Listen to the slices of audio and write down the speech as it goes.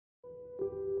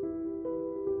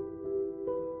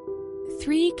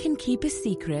Three can keep a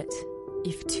secret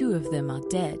if two of them are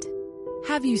dead.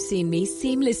 Have You Seen Me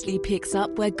seamlessly picks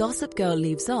up where Gossip Girl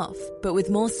leaves off, but with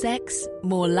more sex,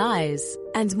 more lies,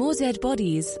 and more dead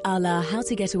bodies a la How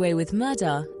to Get Away with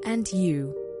Murder and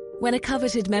You. When a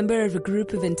coveted member of a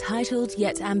group of entitled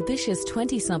yet ambitious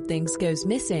 20-somethings goes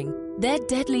missing, their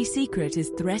deadly secret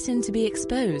is threatened to be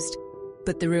exposed.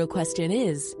 But the real question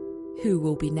is, who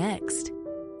will be next?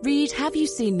 Read Have You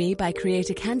Seen Me by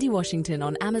creator Candy Washington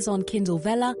on Amazon Kindle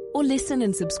Vella, or listen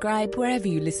and subscribe wherever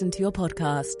you listen to your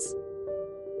podcasts.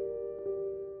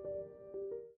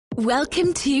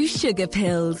 Welcome to Sugar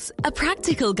Pills, a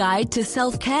practical guide to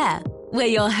self-care, where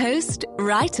your host,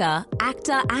 writer,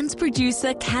 actor, and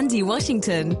producer Candy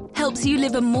Washington helps you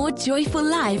live a more joyful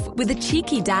life with a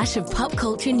cheeky dash of pop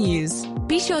culture news.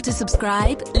 Be sure to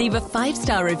subscribe, leave a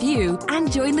 5-star review, and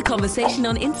join the conversation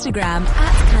on Instagram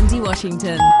at Candy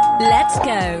Washington. Let's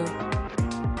go!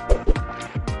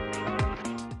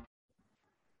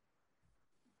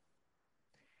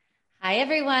 Hi,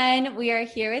 everyone. We are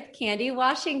here with Candy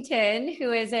Washington,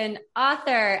 who is an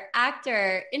author,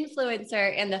 actor,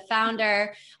 influencer, and the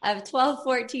founder of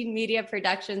 1214 Media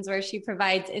Productions, where she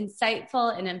provides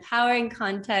insightful and empowering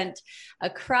content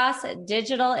across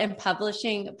digital and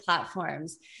publishing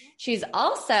platforms. She's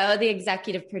also the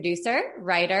executive producer,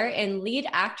 writer, and lead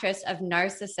actress of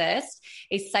Narcissist,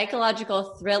 a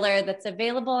psychological thriller that's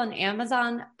available on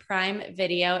Amazon Prime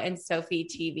Video and Sophie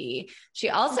TV. She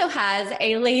also has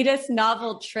a latest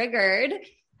novel, Triggered.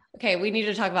 Okay, we need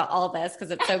to talk about all this because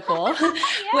it's so cool,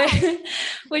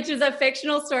 which is a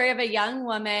fictional story of a young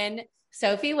woman,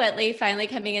 Sophie Whitley, finally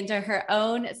coming into her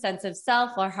own sense of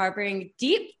self while harboring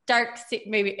dark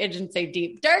secrets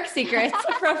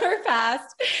from her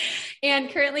past. And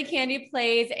currently Candy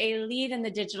plays a lead in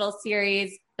the digital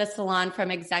series, The Salon,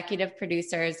 from executive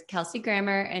producers Kelsey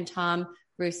Grammer and Tom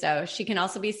Russo. She can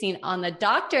also be seen on The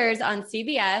Doctors on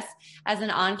CBS as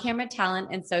an on-camera talent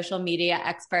and social media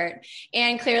expert.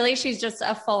 And clearly she's just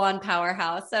a full-on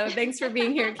powerhouse. So thanks for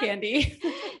being here, Candy.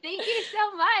 Thank you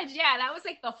so much. Yeah, that was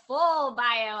like the full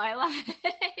bio. I love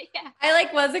it. Yeah. I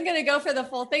wasn't going to go for the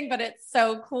full thing, but it's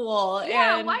so cool.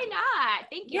 Yeah, and why not?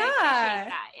 Thank you. Yeah. I appreciate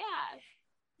that.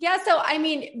 Yeah. Yeah. So, I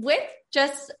mean, with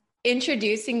just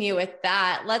introducing you with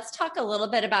that, let's talk a little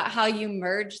bit about how you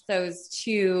merged those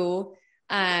two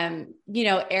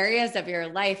areas of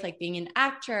your life, like being an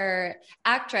actress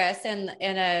and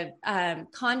a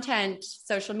content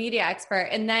social media expert.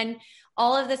 And then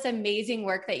all of this amazing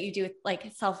work that you do with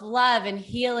like self-love and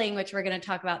healing, which we're going to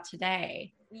talk about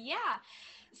today. Yeah.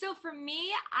 So for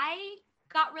me, I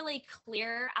got really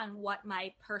clear on what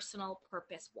my personal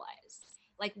purpose was.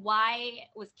 Like, why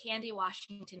was Candy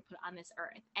Washington put on this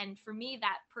earth? And for me,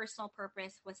 that personal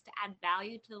purpose was to add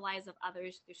value to the lives of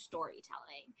others through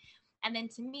storytelling. And then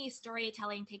to me,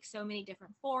 storytelling takes so many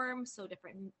different forms, so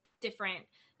different,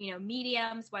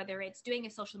 mediums, whether it's doing a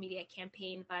social media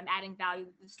campaign, but I'm adding value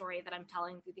to the story that I'm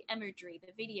telling through the imagery,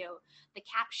 the video, the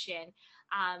caption.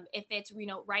 If it's,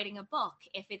 writing a book,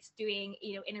 if it's doing,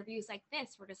 interviews like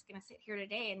this, we're just going to sit here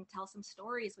today and tell some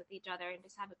stories with each other and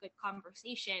just have a good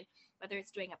conversation, whether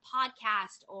it's doing a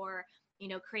podcast or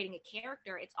creating a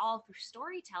character, it's all through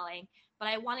storytelling. But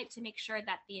I wanted to make sure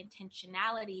that the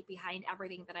intentionality behind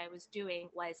everything that I was doing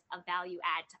was a value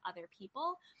add to other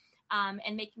people,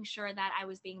 and making sure that I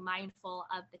was being mindful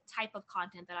of the type of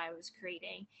content that I was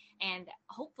creating. And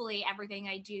hopefully everything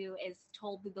I do is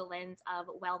told through the lens of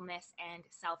wellness and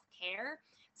self-care.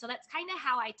 So that's kind of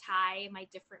how I tie my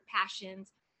different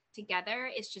passions together.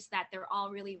 It's just that they're all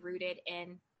really rooted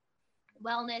in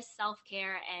wellness,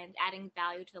 self-care, and adding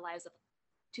value to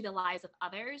the lives of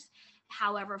others,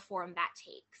 however form that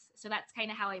takes. So that's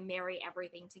kind of how I marry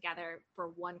everything together for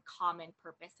one common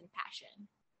purpose and passion.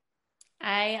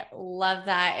 I love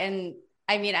that. And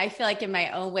I mean, I feel like in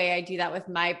my own way, I do that with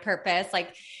my purpose.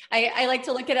 Like I like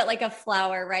to look at it like a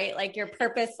flower, right? Like your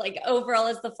purpose, like overall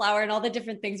is the flower, and all the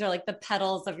different things are like the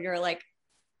petals of your like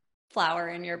flower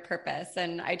and your purpose.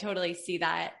 And I totally see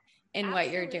that in Absolutely.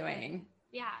 What you're doing.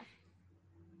 Yeah.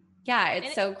 Yeah.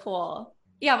 It's so cool.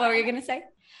 Yeah. What were you going to say?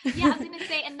 Yeah, I was going to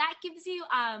say, and that gives you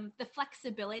the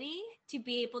flexibility to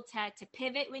be able to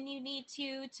pivot when you need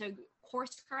to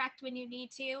course correct when you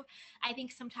need to. I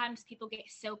think sometimes people get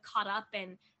so caught up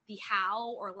in the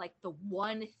how, or like the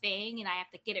one thing, and I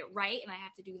have to get it right, and I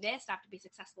have to do this, I have to be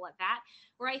successful at that.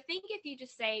 Where I think if you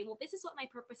just say, well, this is what my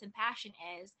purpose and passion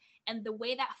is, and the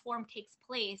way that form takes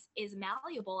place is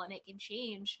malleable and it can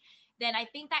change, then I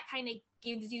think that kind of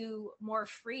gives you more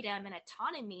freedom and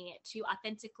autonomy to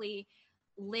authentically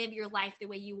live your life the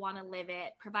way you want to live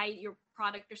it, provide your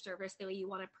product or service the way you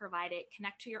want to provide it,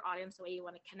 connect to your audience the way you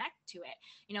want to connect to it.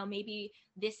 You know, maybe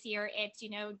this year it's, you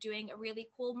know, doing a really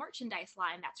cool merchandise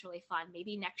line that's really fun.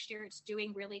 Maybe next year it's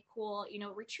doing really cool, you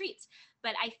know, retreats.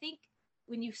 But I think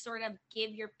when you sort of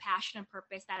give your passion and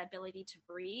purpose that ability to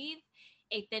breathe,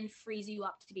 it then frees you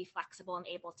up to be flexible and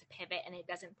able to pivot, and it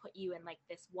doesn't put you in like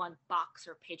this one box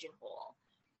or pigeonhole.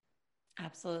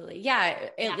 Absolutely. Yeah.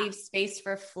 It leaves space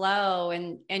for flow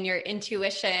and your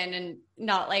intuition, and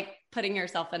not like putting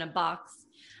yourself in a box.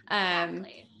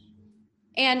 Exactly.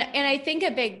 And I think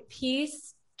a big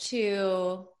piece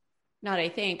to,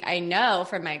 I know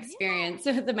from my experience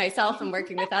with myself and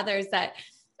working with others, that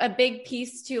a big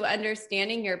piece to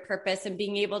understanding your purpose and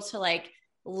being able to like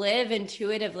live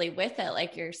intuitively with it,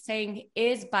 like you're saying,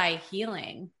 is by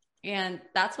healing. And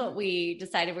that's what we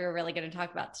decided we were really going to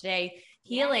talk about today.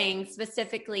 Healing,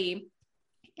 specifically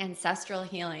ancestral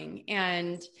healing.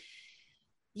 And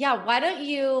yeah, why don't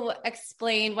you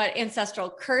explain what ancestral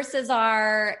curses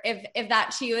are, if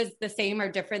that to you is the same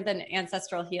or different than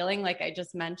ancestral healing, like I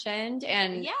just mentioned,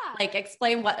 and like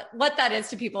explain what that is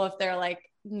to people if they're like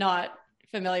not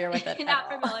familiar with it. Not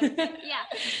familiar. Yeah.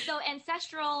 So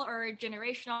ancestral or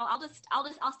generational,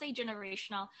 I'll say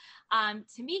generational.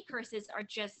 To me, curses are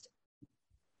just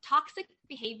toxic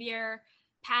behavior,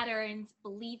 patterns,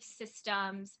 belief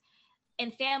systems,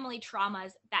 and family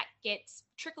traumas that gets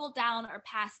trickled down or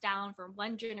passed down from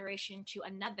one generation to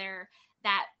another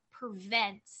that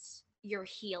prevents your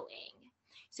healing.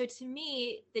 So to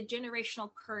me, the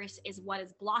generational curse is what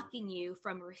is blocking you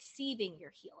from receiving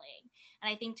your healing.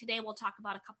 And I think today we'll talk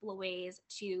about a couple of ways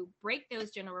to break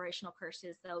those generational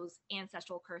curses, those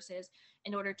ancestral curses,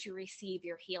 in order to receive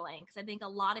your healing. Because I think a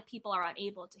lot of people are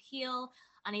unable to heal,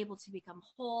 unable to become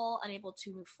whole, unable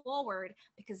to move forward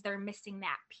because they're missing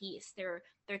that piece. They're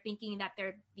thinking that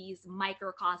they're these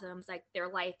microcosms, like their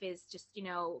life is just, you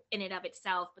know, in and of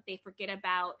itself, but they forget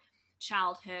about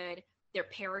childhood, their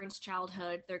parents'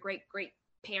 childhood, their great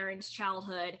parents'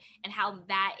 childhood, and how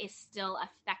that is still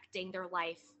affecting their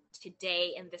life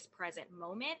today in this present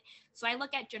moment. So I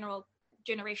look at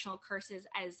generational curses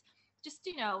as just,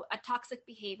 you know, a toxic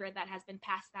behavior that has been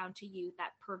passed down to you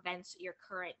that prevents your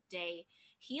current day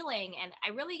healing. And I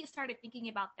really started thinking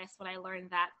about this when I learned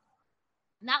that,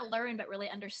 but really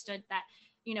understood that,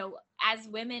 you know, as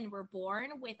women, we're born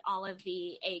with all of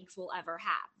the eggs we'll ever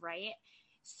have, right?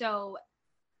 So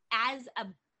as a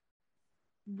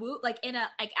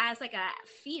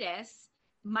fetus,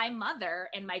 my mother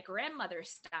and my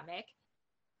grandmother's stomach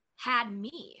had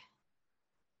me.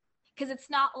 Because it's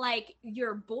not like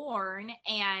you're born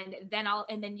and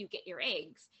then you get your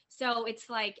eggs. So it's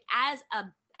like, as a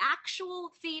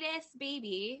actual fetus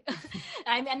baby,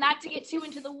 and not to get too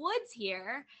into the woods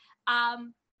here, half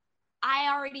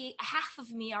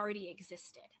of me already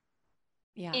existed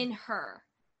in her.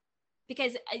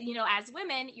 Because, you know, as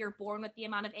women, you're born with the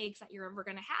amount of eggs that you're ever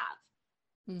going to have.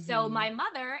 Mm-hmm. So my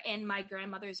mother in my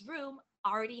grandmother's room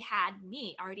already had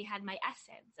me, already had my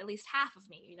essence, at least half of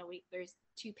me. You know, there's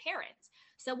two parents.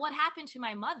 So what happened to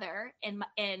my mother in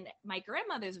my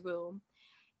grandmother's womb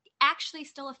actually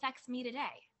still affects me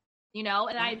today, you know?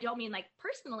 And I don't mean like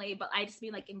personally, but I just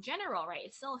mean like in general, right?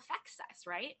 It still affects us,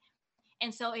 right?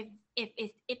 And so if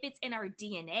it's in our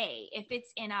DNA, if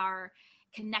it's in our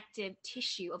connective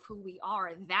tissue of who we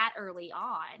are that early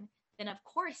on, then of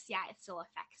course, it still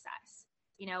affects us.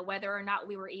 You know, whether or not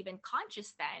we were even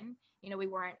conscious then, you know, we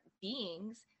weren't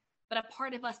beings, but a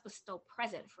part of us was still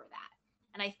present for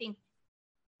that. And I think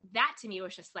that to me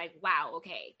was just like, wow,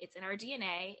 okay, it's in our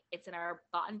DNA, it's in our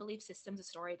thought and belief systems, a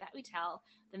story that we tell,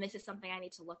 then this is something I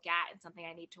need to look at and something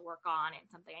I need to work on and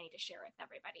something I need to share with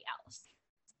everybody else.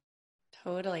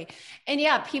 Totally. And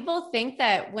yeah, people think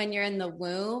that when you're in the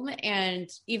womb and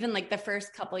even like the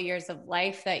first couple of years of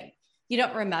life that you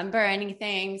don't remember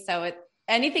anything. So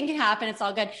anything can happen. It's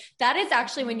all good. That is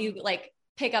actually when you like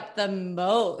pick up the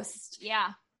most.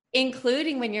 Yeah.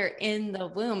 Including when you're in the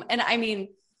womb. And I mean,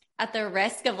 at the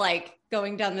risk of like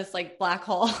going down this like black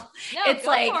hole, it's go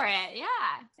like, for it. Yeah.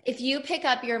 If you pick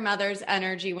up your mother's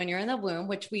energy when you're in the womb,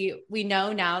 which we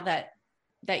know now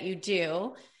that you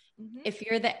do, if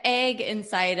you're the egg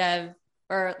inside of,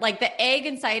 or like the egg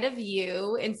inside of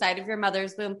you, inside of your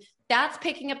mother's womb, that's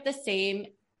picking up the same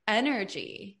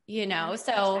energy, you know?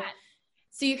 100%.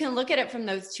 So you can look at it from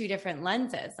those two different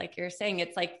lenses. Like you're saying,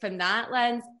 it's like from that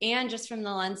lens and just from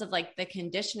the lens of like the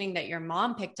conditioning that your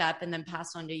mom picked up and then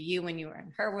passed on to you when you were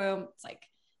in her womb. It's like,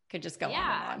 could just go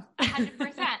on and on.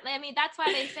 100%. I mean, that's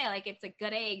why they say like, it's a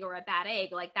good egg or a bad egg.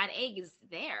 Like that egg is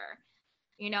there.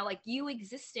 You know, like you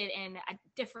existed in a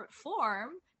different form,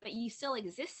 but you still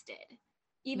existed.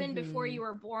 even before you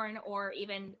were born or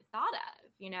even thought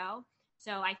of.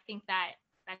 So I think that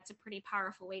that's a pretty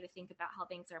powerful way to think about how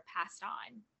things are passed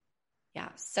on. Yeah,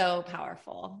 so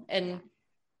powerful. And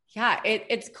yeah,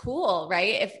 it's cool,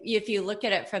 right? If you look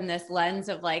at it from this lens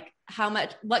of like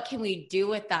what can we do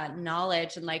with that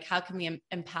knowledge, and like how can we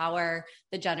empower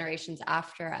the generations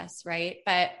after us, right?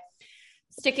 But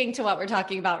sticking to what we're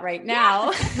talking about right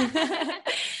now.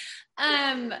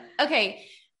 Okay,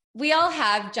 we all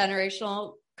have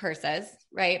generational curses,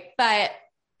 right? But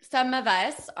some of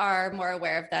us are more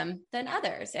aware of them than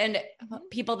others. And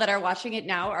people that are watching it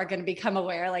now are going to become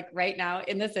aware, like right now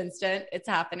in this instant, it's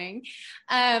happening.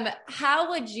 How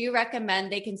would you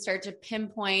recommend they can start to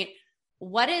pinpoint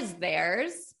what is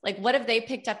theirs? Like, what have they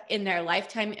picked up in their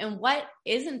lifetime and what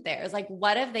isn't theirs? Like,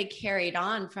 what have they carried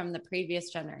on from the previous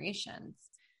generations?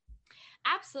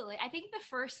 Absolutely. I think the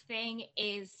first thing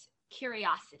is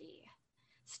curiosity.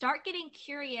 Start getting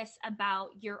curious about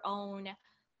your own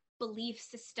belief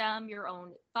system, your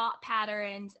own thought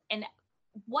patterns, and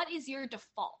what is your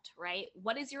default, right?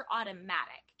 What is your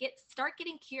automatic? Start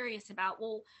getting curious about,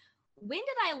 well, when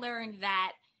did I learn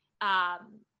that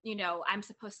I'm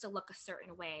supposed to look a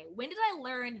certain way? When did I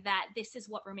learn that this is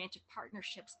what romantic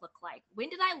partnerships look like? When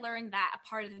did I learn that a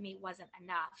part of me wasn't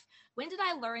enough? When did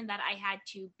I learn that I had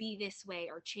to be this way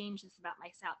or change this about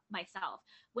myself?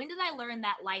 When did I learn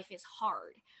that life is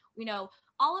hard?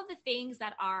 All of the things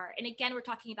that are, and again, we're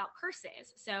talking about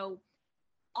curses. So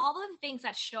all of the things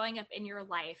that's showing up in your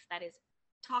life that is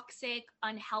toxic,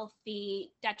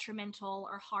 unhealthy, detrimental,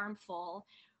 or harmful,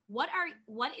 what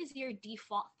is your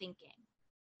default thinking?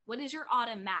 What is your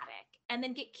automatic? And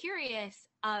then get curious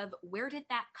of, where did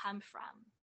that come from?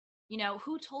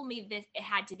 Who told me this, it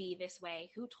had to be this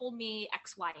way? Who told me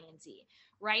X, Y, and Z?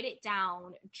 Write it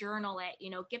down, journal it,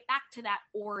 get back to that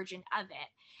origin of it.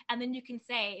 And then you can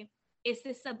say, is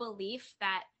this a belief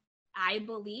that I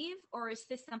believe, or is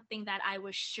this something that I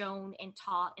was shown and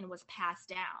taught and was passed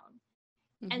down?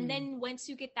 Mm-hmm. And then once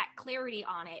you get that clarity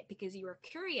on it, because you were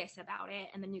curious about it,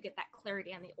 and then you get that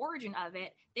clarity on the origin of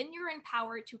it, then you're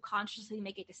empowered to consciously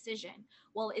make a decision.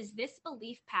 Well, is this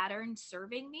belief pattern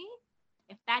serving me?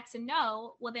 If that's a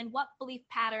no, well, then what belief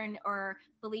pattern or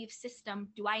belief system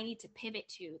do I need to pivot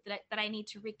to, that I need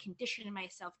to recondition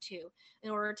myself to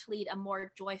in order to lead a more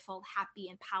joyful, happy,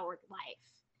 empowered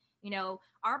life?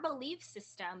 Our belief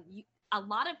system, a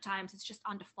lot of times it's just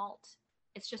on default.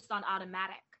 It's just on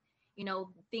automatic.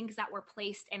 Things that were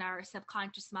placed in our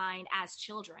subconscious mind as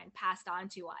children, passed on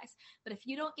to us. But if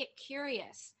you don't get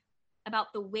curious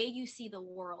about the way you see the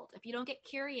world, if you don't get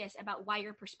curious about why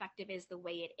your perspective is the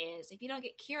way it is, if you don't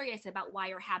get curious about why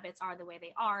your habits are the way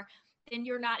they are, then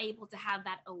you're not able to have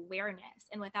that awareness.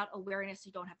 And without awareness,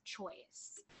 you don't have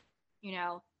choice,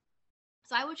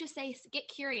 So I would just say, get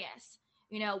curious.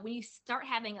 When you start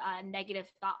having a negative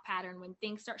thought pattern, when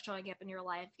things start showing up in your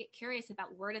life, get curious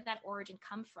about, where did that origin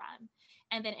come from?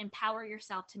 And then empower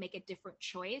yourself to make a different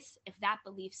choice if that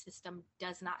belief system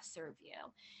does not serve you.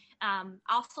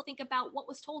 Also think about what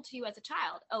was told to you as a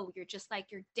child. Oh, you're just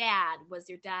like your dad. Was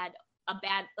your dad a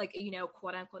bad,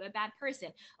 quote unquote, a bad person?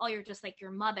 Oh, you're just like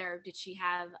your mother. Did she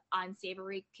have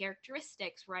unsavory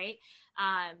characteristics, right?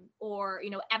 Or,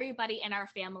 everybody in our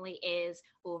family is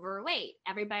overweight.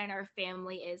 Everybody in our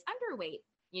family is underweight.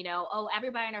 Oh,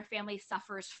 everybody in our family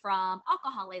suffers from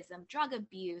alcoholism, drug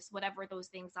abuse, whatever those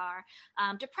things are.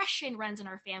 Depression runs in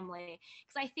our family.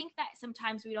 Because I think that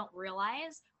sometimes we don't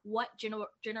realize what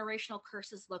generational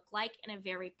curses look like in a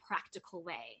very practical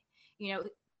way.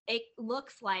 It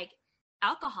looks like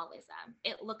alcoholism.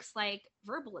 It looks like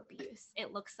verbal abuse.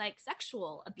 It looks like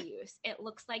sexual abuse. It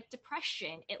looks like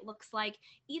depression. It looks like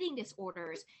eating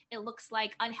disorders. It looks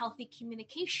like unhealthy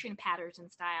communication patterns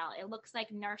and style. It looks like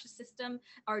narcissists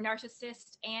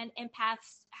and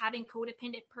empaths having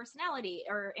codependent personality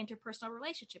or interpersonal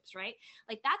relationships, right?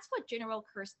 Like, that's what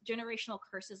generational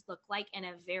curses look like in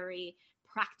a very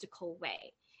practical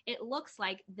way. It looks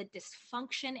like the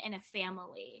dysfunction in a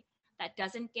family that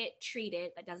doesn't get treated,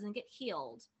 that doesn't get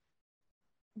healed,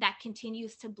 that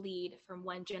continues to bleed from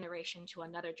one generation to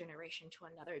another generation to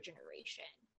another generation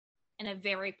in a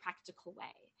very practical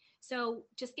way. So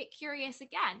just get curious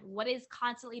again. What is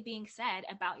constantly being said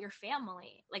about your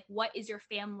family? Like, what is your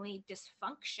family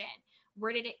dysfunction?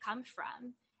 Where did it come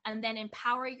from? And then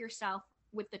empower yourself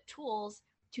with the tools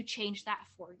to change that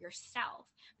for yourself,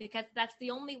 because that's the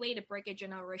only way to break a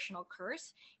generational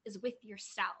curse, is with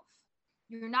yourself.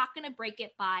 You're not going to break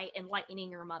it by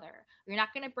enlightening your mother. You're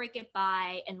not going to break it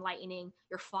by enlightening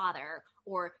your father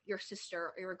or your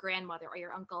sister or your grandmother or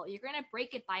your uncle. You're going to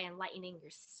break it by enlightening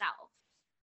yourself.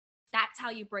 That's how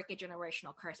you break a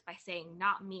generational curse, by saying,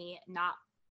 not me, not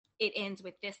it ends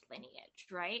with this lineage,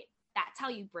 right? That's how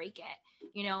you break it.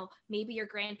 You know, maybe your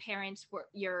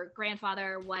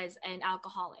grandfather was an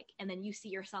alcoholic, and then you see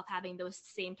yourself having those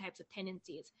same types of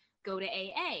tendencies. Go to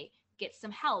AA, get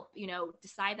some help, you know,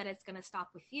 decide that it's going to stop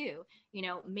with you. You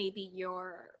know, maybe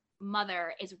your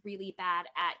mother is really bad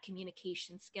at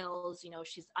communication skills, you know,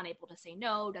 she's unable to say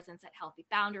no, doesn't set healthy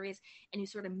boundaries, and you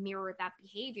sort of mirror that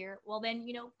behavior. Well, then,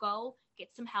 you know, go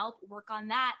get some help, work on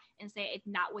that, and say, it's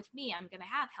not with me. I'm going to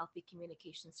have healthy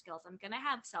communication skills, I'm going to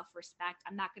have self-respect,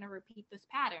 I'm not going to repeat those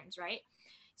patterns, right?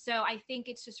 So I think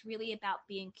it's just really about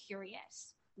being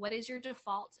curious. What is your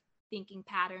default thinking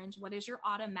patterns? What is your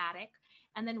automatic?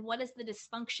 And then what is the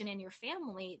dysfunction in your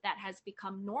family that has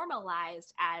become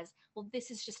normalized as, well, this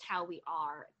is just how we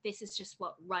are. This is just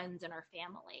what runs in our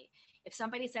family. If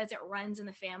somebody says it runs in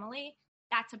the family,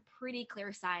 that's a pretty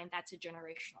clear sign that's a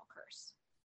generational curse.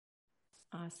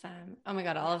 Awesome. Oh my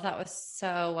God. All of that was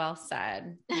so well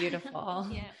said. Beautiful.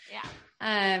 Yeah.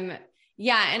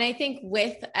 Yeah. And I think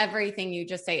with everything you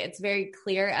just say, it's very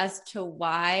clear as to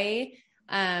why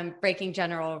breaking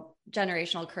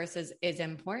generational curses is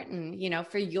important, you know,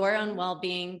 for your own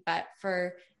well-being, but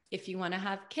for if you want to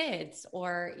have kids,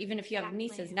 or even if you have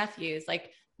nieces, nephews,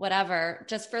 like whatever,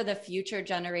 just for the future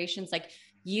generations, like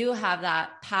you have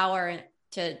that power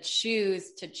to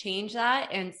choose to change that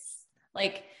and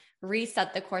like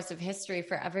reset the course of history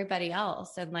for everybody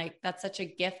else. And like, that's such a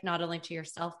gift, not only to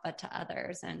yourself, but to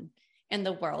others and in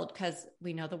the world, because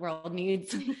we know the world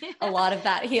needs a lot of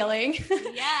that healing.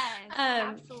 Yes,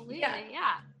 absolutely.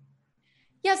 Yeah.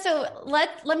 So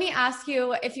let me ask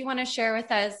you, if you want to share with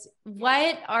us,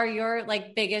 what are your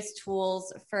like biggest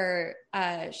tools for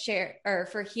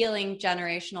for healing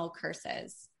generational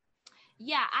curses?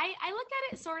 Yeah, I look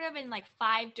at it sort of in like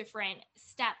 5 different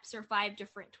steps or 5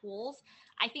 different tools.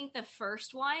 I think the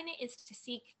first one is to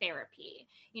seek therapy.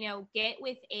 You know, get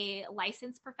with a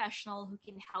licensed professional who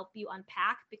can help you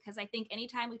unpack, because I think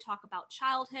anytime we talk about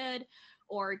childhood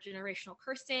or generational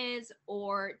curses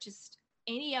or just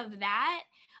any of that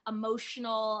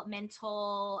emotional,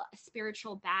 mental,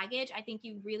 spiritual baggage, I think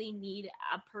you really need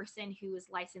a person who is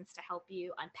licensed to help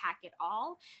you unpack it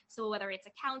all. So whether it's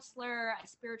a counselor, a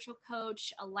spiritual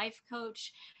coach, a life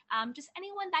coach, just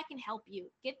anyone that can help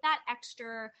you get that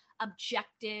extra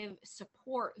objective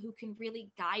support who can really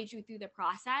guide you through the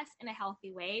process in a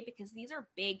healthy way, because these are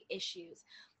big issues.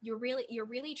 You're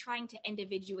really trying to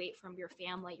individuate from your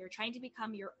family. You're trying to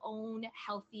become your own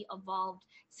healthy, evolved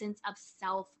sense of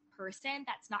self person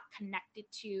that's not connected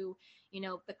to, you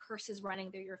know, the curses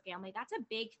running through your family. That's a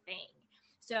big thing.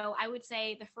 So I would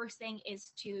say the first thing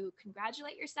is to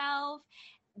congratulate yourself,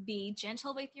 be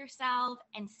gentle with yourself,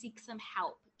 and seek some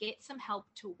help. Get some help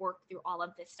to work through all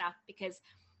of this stuff, because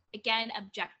again,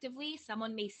 objectively,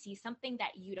 someone may see something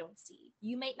that you don't see.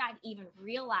 You may not even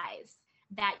realize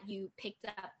that you picked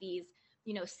up these,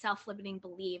 you know, self-limiting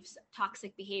beliefs,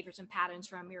 toxic behaviors and patterns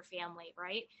from your family,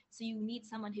 right? So you need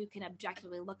someone who can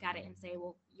objectively look at it and say,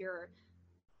 well, your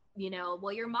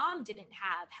mom didn't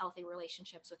have healthy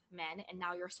relationships with men, and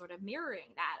now you're sort of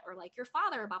mirroring that, or like your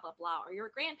father, blah, blah, blah, or your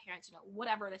grandparents, you know,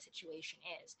 whatever the situation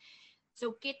is.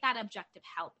 So get that objective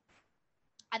help.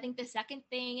 I think the second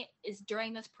thing is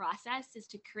during this process is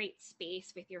to create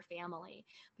space with your family,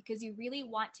 because you really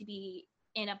want to be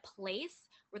in a place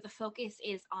where the focus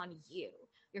is on you.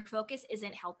 Your focus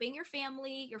isn't helping your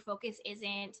family. Your focus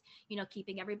isn't, you know,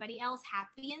 keeping everybody else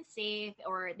happy and safe,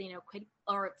 or,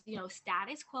 you know,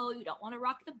 status quo. You don't want to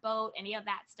rock the boat, any of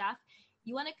that stuff.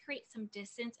 You want to create some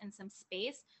distance and some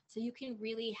space so you can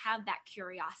really have that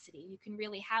curiosity. You can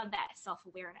really have that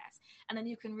self-awareness. And then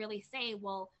you can really say,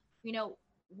 well, you know,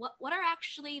 what are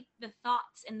actually the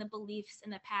thoughts and the beliefs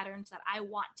and the patterns that I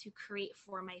want to create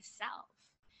for myself?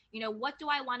 You know, what do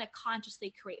I want to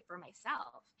consciously create for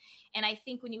myself? And I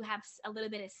think when you have a little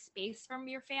bit of space from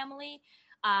your family,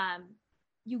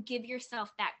 you give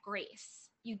yourself that grace.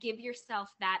 You give yourself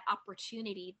that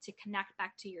opportunity to connect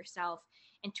back to yourself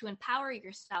and to empower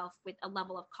yourself with a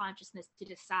level of consciousness to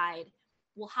decide,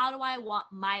 well, how do I want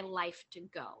my life to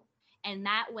go? And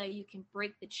that way you can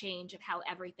break the change of how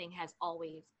everything has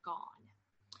always gone.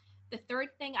 The third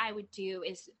thing I would do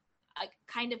is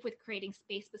kind of with creating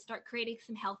space, but start creating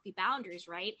some healthy boundaries,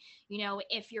 right? You know,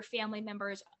 if your family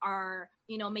members are,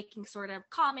 you know, making sort of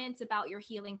comments about your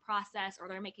healing process, or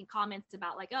they're making comments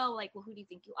about like, oh, like, well, who do you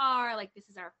think you are? Like, this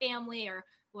is our family or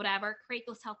whatever, create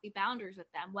those healthy boundaries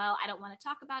with them. Well, I don't want to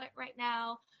talk about it right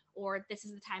now, or this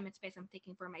is the time and space I'm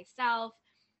taking for myself.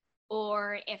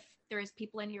 Or if there's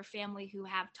people in your family who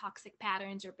have toxic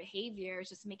patterns or behaviors,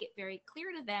 just make it very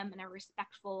clear to them in a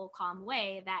respectful, calm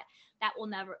way that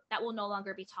will no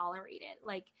longer be tolerated.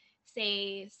 Like,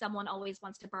 say someone always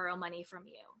wants to borrow money from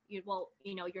you.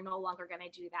 You're no longer going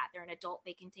to do that. They're an adult.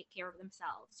 They can take care of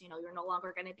themselves. You're no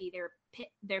longer going to be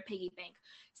their piggy bank.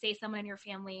 Say someone in your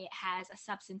family has a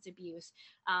substance abuse.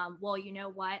 Well, you know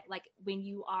what? Like when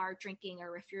you are drinking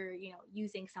or if you're,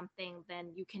 using something,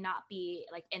 then you cannot be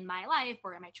like in my life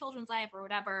or in my children's life or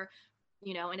whatever,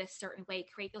 in a certain way.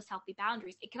 Create those healthy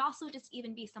boundaries. It can also just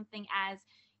even be something as,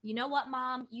 you know what,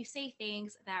 mom, you say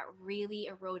things that really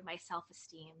erode my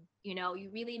self-esteem.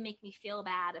 You really make me feel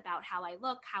bad about how I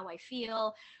look, how I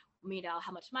feel,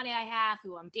 how much money I have,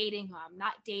 who I'm dating, who I'm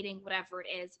not dating, whatever it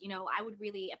is. I would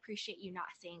really appreciate you not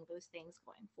saying those things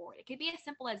going forward. It could be as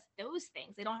simple as those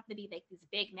things. They don't have to be like these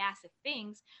big, massive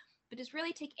things, but just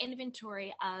really take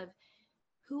inventory of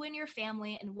who in your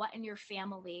family and what in your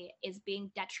family is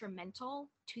being detrimental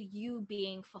to you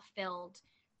being fulfilled,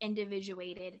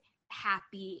 individuated,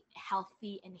 happy,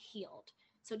 healthy, and healed.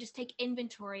 So just take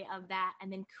inventory of that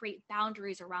and then create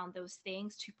boundaries around those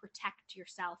things to protect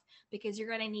yourself, because you're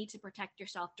going to need to protect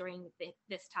yourself during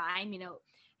this time.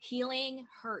 Healing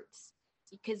hurts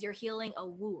because you're healing a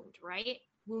wound, right?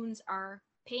 Wounds are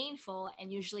painful,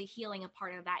 and usually healing a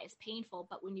part of that is painful.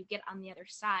 But when you get on the other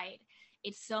side,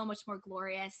 it's so much more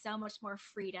glorious, so much more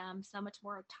freedom, so much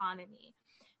more autonomy.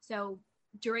 So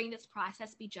during this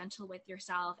process, be gentle with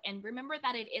yourself and remember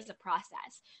that it is a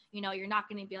process. You're not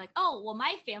going to be like, oh, well,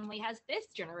 my family has this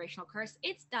generational curse.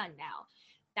 It's done now.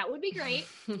 That would be great.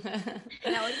 That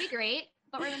would be great.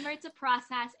 But remember, it's a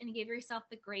process, and give yourself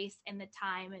the grace and the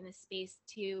time and the space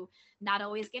to not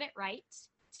always get it right,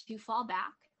 to fall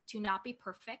back, to not be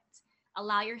perfect.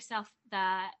 Allow yourself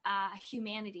the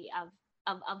humanity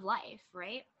of life,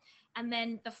 right? And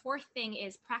then the fourth thing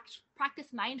is practice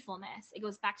mindfulness. It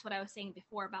goes back to what I was saying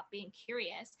before about being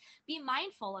curious. Be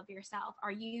mindful of yourself.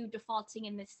 Are you defaulting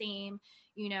in the same,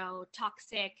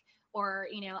 toxic or,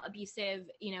 abusive,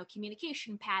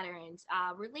 communication patterns,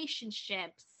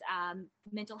 relationships,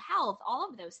 mental health, all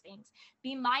of those things?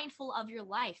 Be mindful of your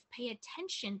life. Pay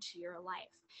attention to your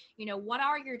life. What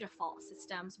are your default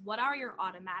systems? What are your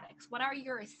automatics? What are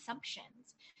your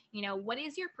assumptions? What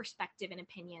is your perspective and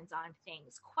opinions on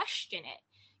things? Question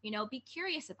it, be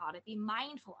curious about it, be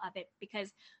mindful of it,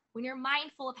 because when you're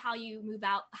mindful of how you move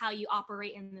out, how you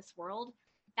operate in this world,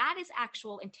 that is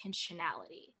actual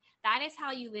intentionality. That is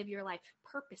how you live your life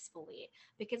purposefully.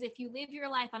 Because if you live your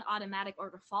life on automatic or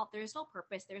default, there's no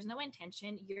purpose, there's no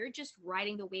intention. You're just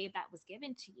riding the wave that was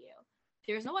given to you.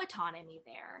 There's no autonomy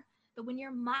there. But when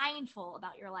you're mindful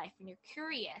about your life, when you're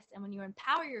curious, and when you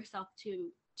empower yourself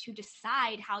to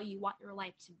decide how you want your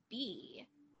life to be,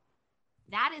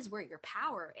 that is where your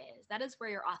power is. That is where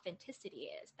your authenticity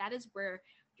is. That is where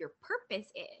your purpose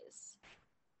is.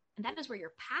 And that is where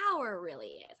your power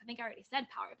really is. I think I already said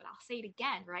power, but I'll say it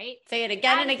again, right? Say it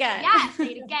again and again. Yeah, say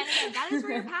it again and again. That is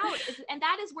where your power is. And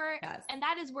that is where, yes. And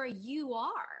that is where you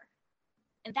are.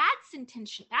 And that's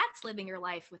intention. That's living your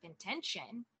life with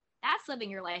intention. That's living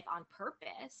your life on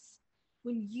purpose.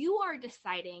 When you are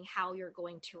deciding how you're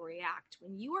going to react,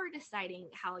 when you are deciding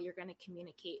how you're going to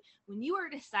communicate, when you are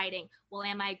deciding, well,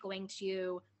 am I going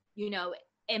to,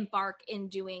 embark in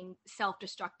doing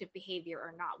self-destructive behavior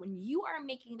or not? When you are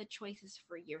making the choices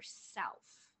for yourself,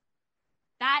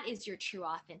 that is your true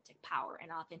authentic power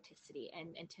and authenticity and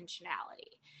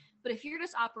intentionality. But if you're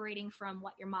just operating from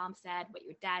what your mom said, what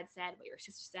your dad said, what your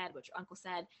sister said, what your uncle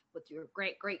said, what your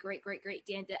great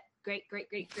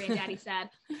granddaddy said,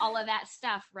 all of that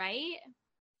stuff, right?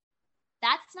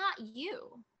 That's not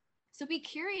you. So be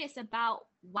curious about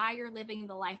why you're living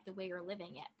the life the way you're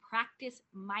living it. Practice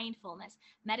mindfulness,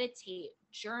 meditate,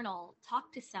 journal,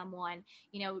 talk to someone,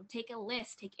 take a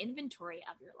list, take inventory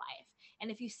of your life. And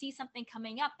if you see something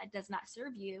coming up that does not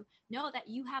serve you, know that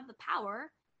you have the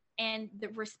power and the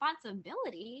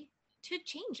responsibility to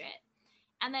change it.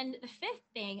 And then the fifth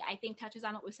thing I think touches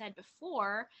on what we said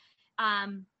before,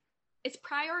 is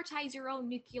prioritize your own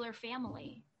nuclear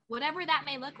family, whatever that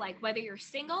may look like, whether you're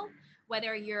single,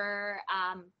 whether you're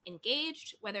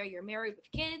engaged, whether you're married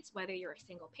with kids, whether you're a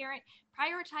single parent.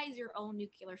 Prioritize your own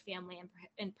nuclear family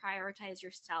and prioritize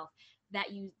yourself,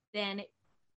 that you then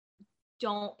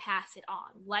don't pass it on.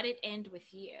 Let it end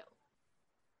with you.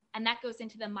 And that goes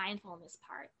into the mindfulness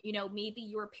part. Maybe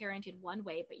you were parented one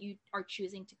way, but you are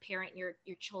choosing to parent your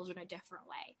children a different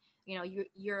way.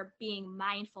 You're being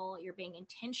mindful, you're being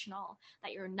intentional,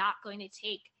 that you're not going to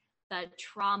take the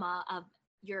trauma of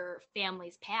your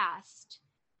family's past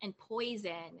and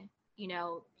poison,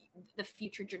 the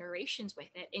future generations with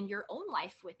it, and your own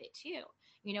life with it too.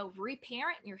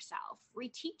 Reparent yourself,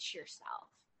 reteach yourself.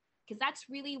 Because that's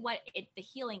really what the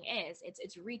healing is.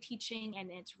 It's reteaching and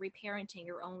it's reparenting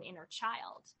your own inner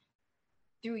child.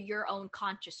 through your own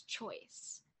conscious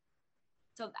choice.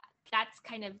 So that's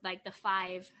kind of like the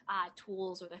 5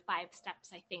 tools or the 5 steps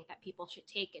I think that people should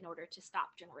take in order to stop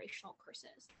generational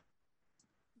curses.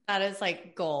 That is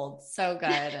like gold. So good.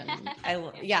 And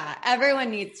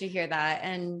everyone needs to hear that.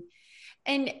 And,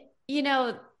 you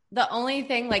know, the only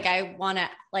thing like I want to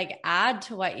like add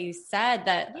to what you said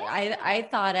that I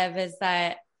thought of is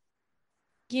that,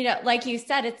 you know, like you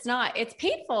said, it's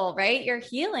painful, right? You're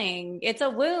healing. It's a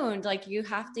wound. Like you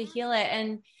have to heal it.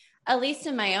 And at least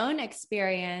in my own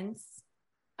experience,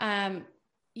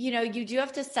 you know, you do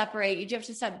have to separate, you do have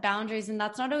to set boundaries, and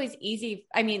that's not always easy.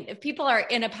 I mean, if people are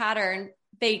in a pattern,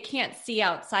 they can't see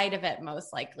outside of it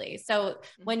most likely. So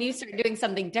when you start doing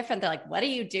something different, they're like, what are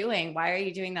you doing? Why are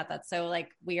you doing that? That's so like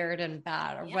weird and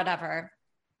bad or whatever.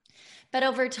 But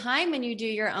over time, when you do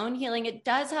your own healing, it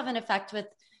does have an effect with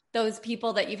those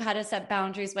people that you've had to set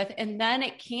boundaries with. And then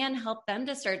it can help them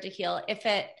to start to heal if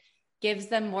it gives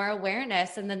them more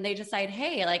awareness. And then they decide,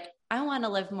 hey, like, I want to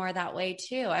live more that way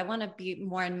too. I want to be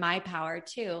more in my power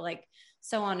too, like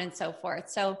so on and so forth.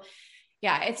 So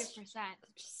yeah, it's 100%.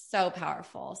 So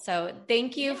powerful. So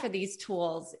thank you for these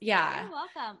tools. Yeah. You're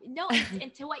welcome. No,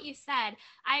 and to what you said,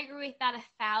 I agree with that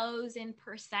 1,000%,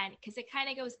 because it kind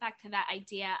of goes back to that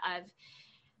idea of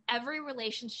every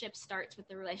relationship starts with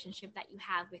the relationship that you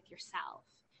have with yourself.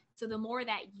 So the more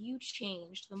that you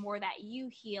change, the more that you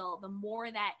heal, the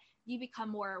more that you become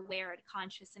more aware and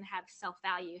conscious and have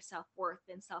self-value, self-worth,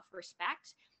 and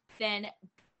self-respect, then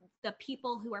the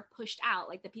people who are pushed out,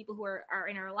 like the people who are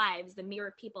in our lives, the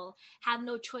mirror people, have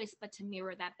no choice but to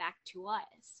mirror that back to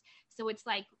us. So it's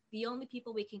like the only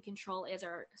people we can control is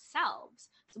ourselves.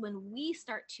 So when we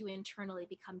start to internally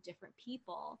become different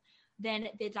people, then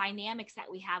the dynamics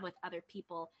that we have with other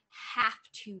people have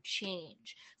to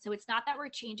change. So it's not that we're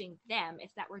changing them,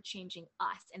 it's that we're changing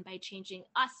us. And by changing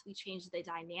us, we change the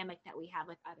dynamic that we have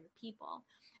with other people.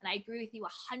 And I agree with you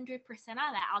 100% on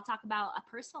that. I'll talk about a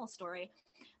personal story.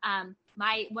 I'm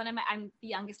the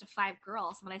youngest of 5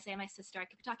 girls. When I say my sister, I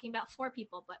could be talking about 4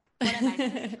 people, but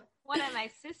one of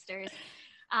my sisters,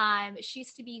 she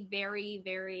used to be very,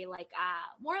 very like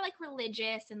more like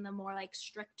religious in the more like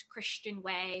strict Christian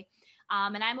way.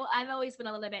 And I've always been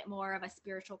a little bit more of a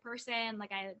spiritual person.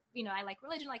 Like I like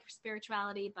religion, like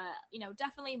spirituality, but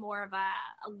definitely more of a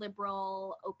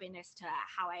liberal openness to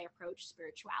how I approach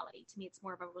spirituality. To me, it's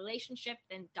more of a relationship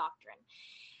than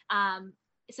doctrine.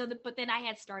 But then I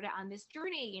had started on this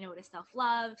journey, to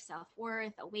self-love,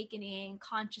 self-worth, awakening,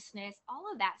 consciousness, all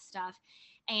of that stuff.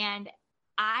 And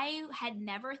I had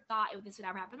never thought this would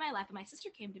ever happen in my life. And my sister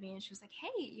came to me and she was like,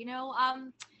 hey,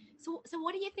 so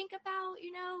what do you think about,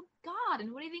 God?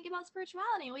 And what do you think about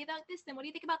spirituality? And what do you think about this? And what do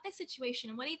you think about this situation?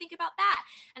 And what do you think about that?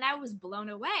 And I was blown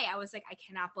away. I was like, I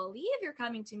cannot believe you're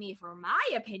coming to me for my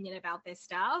opinion about this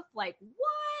stuff. Like,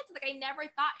 what? Like, I never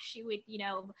thought she would,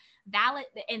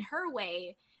 in her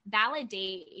way,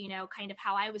 validate, kind of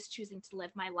how I was choosing to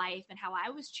live my life and how I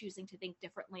was choosing to think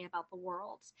differently about the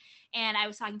world. And I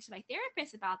was talking to my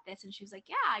therapist about this, and she was like,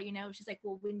 yeah, she's like,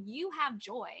 well, when you have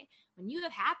joy, when you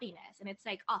have happiness, and it's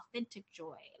like authentic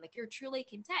joy, like you're truly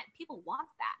content, people want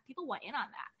that. People want in on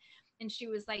that. And she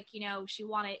was like, she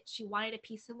wanted a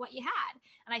piece of what you had.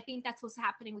 And I think that's what's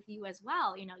happening with you as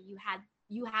well.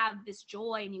 You have this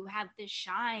joy and you have this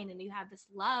shine and you have this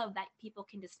love that people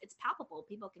can it's palpable.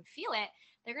 People can feel it.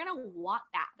 They're going to want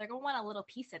that. They're going to want a little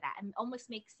piece of that, and almost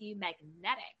makes you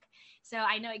magnetic. So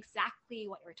I know exactly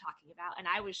what you're talking about. And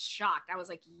I was shocked. I was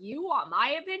like, you want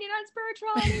my opinion on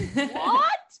spirituality?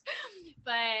 What?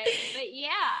 But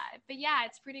yeah,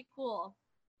 it's pretty cool.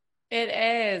 It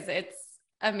is. It's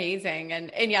amazing.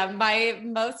 And yeah,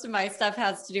 most of my stuff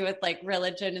has to do with like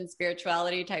religion and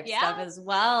spirituality type stuff as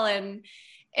well. And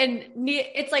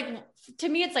it's like, to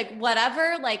me, it's like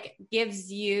whatever like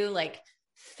gives you like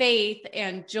faith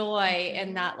and joy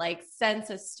and that like sense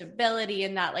of stability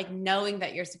and that like knowing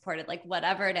that you're supported, like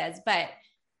whatever it is. But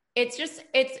it's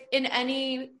in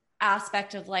any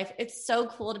aspect of life. It's so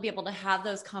cool to be able to have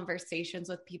those conversations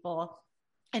with people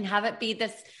and have it be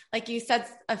this, like you said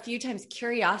a few times,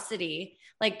 curiosity.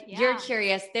 Like you're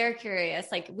curious, they're curious.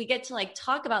 Like we get to like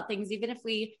talk about things, even if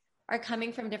we are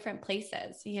coming from different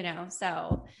places,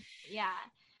 so. Yeah.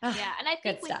 And I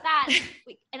think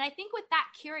with that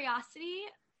curiosity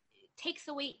takes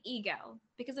away ego,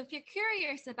 because if you're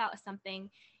curious about something,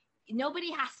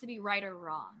 nobody has to be right or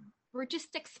wrong. We're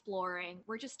just exploring.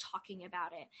 We're just talking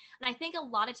about it. And I think a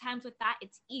lot of times with that,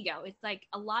 it's ego. It's like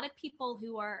a lot of people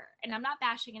who are, and I'm not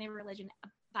bashing any religion,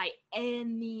 by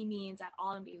any means at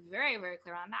all, and be very, very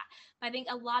clear on that. But I think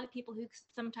a lot of people who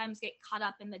sometimes get caught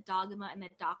up in the dogma and the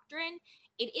doctrine,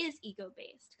 it is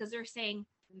ego-based, because they're saying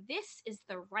this is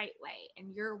the right way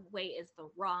and your way is the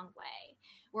wrong way.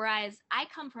 Whereas I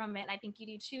come from it, and I think you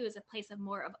do too, is a place of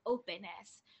more of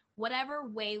openness. Whatever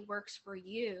way works for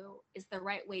you is the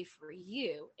right way for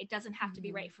you. It doesn't have to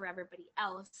be right for everybody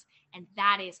else, and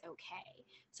that is okay.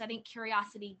 So I think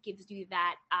curiosity gives you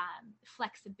that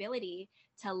flexibility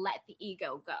to let the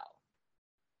ego go.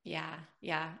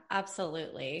 Yeah,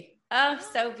 absolutely. Oh,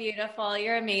 so beautiful.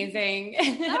 You're amazing. So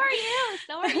are you.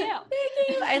 Thank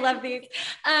you. I love these.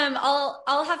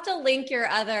 I'll have to link your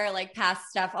other like past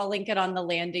stuff. I'll link it on the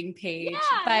landing page.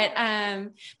 But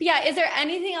yeah, is there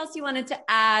anything else you wanted to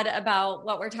add about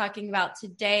what we're talking about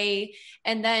today?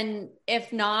 And then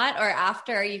if not, or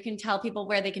after, you can tell people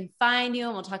where they can find you,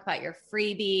 and we'll talk about your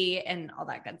freebie and all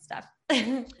that good stuff.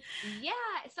 Yeah.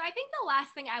 So I think the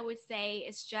last thing I would say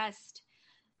is just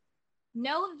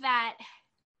know that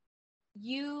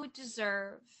you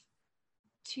deserve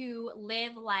to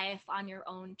live life on your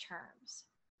own terms,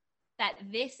 that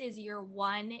this is your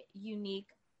one unique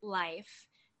life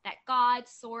that God,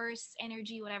 source,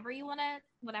 energy, whatever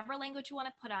language you want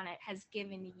to put on it, has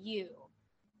given you.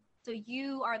 So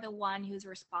you are the one who's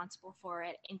responsible for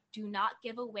it, and do not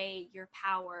give away your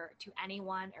power to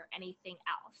anyone or anything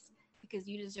else, because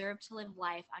you deserve to live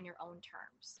life on your own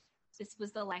terms. This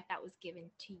was the life that was given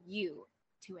to you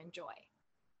to enjoy.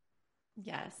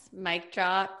 Yes. Mic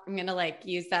drop. I'm going to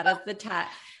use that as the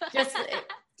just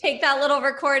take that little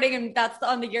recording, and that's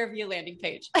on the Your View landing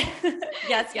page.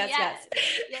 Yes.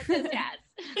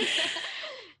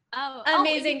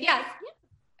 Amazing.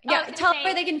 Tell them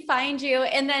where they can find you,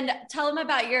 and then tell them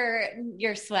about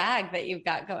your swag that you've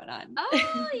got going on.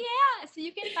 Oh yeah. So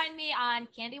you can find me on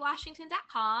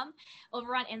candywashington.com,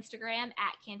 over on Instagram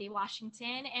at Candy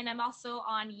Washington. And I'm also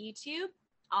on YouTube,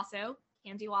 also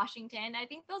Candy Washington. I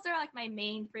think those are my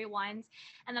main three ones.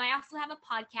 And then I also have a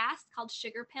podcast called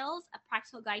Sugar Pills, a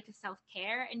practical guide to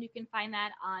self-care. And you can find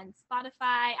that on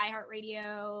Spotify,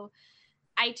 iHeartRadio,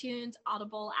 iTunes,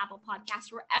 Audible, Apple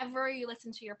Podcasts, wherever you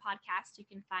listen to your podcast, you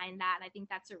can find that. And I think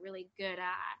that's a really good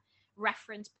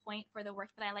reference point for the work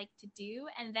that I like to do.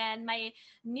 And then my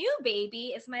new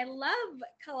baby is my love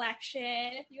collection.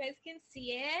 If you guys can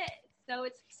see it. So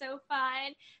it's so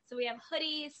fun. So we have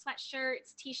hoodies,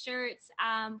 sweatshirts, t-shirts.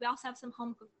 We also have some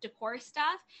home decor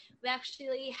stuff. We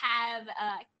actually have,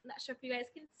 I'm not sure if you guys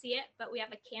can see it, but we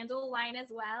have a candle line as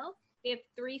well. We have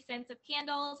 3 scents of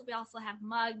candles. We also have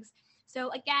mugs. So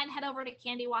again, head over to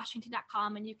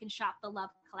candywashington.com and you can shop the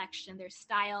love collection. There's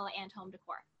style and home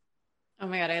decor. Oh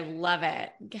my God, I love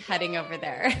it. Heading over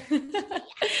there.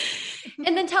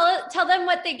 And then tell them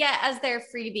what they get as their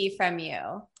freebie from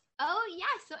you. Oh yeah,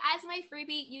 so as my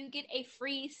freebie, you get a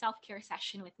free self-care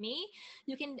session with me.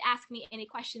 You can ask me any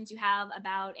questions you have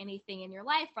about anything in your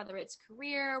life, whether it's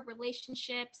career,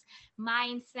 relationships,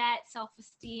 mindset,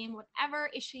 self-esteem, whatever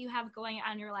issue you have going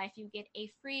on in your life, you get a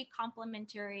free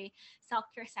complimentary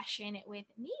self-care session with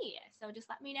me. So just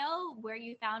let me know where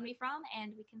you found me from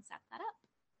and we can set that up.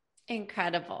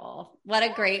 Incredible. What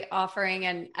a great offering.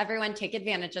 And everyone take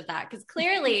advantage of that, because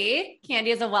clearly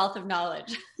Candy is a wealth of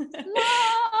knowledge.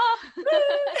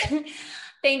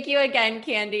 Thank you again,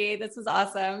 Candy. This was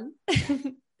awesome.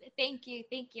 Thank you.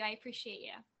 I appreciate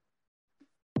you.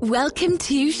 Welcome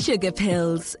to Sugar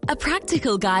Pills, a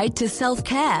practical guide to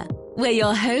self-care, where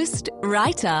your host,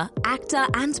 writer, actor,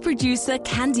 and producer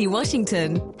Candy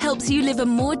Washington helps you live a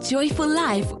more joyful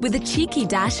life with a cheeky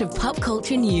dash of pop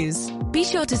culture news. Be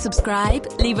sure to subscribe,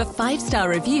 leave a 5-star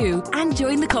review, and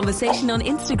join the conversation on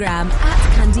Instagram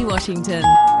at Candy Washington.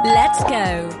 Let's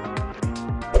go.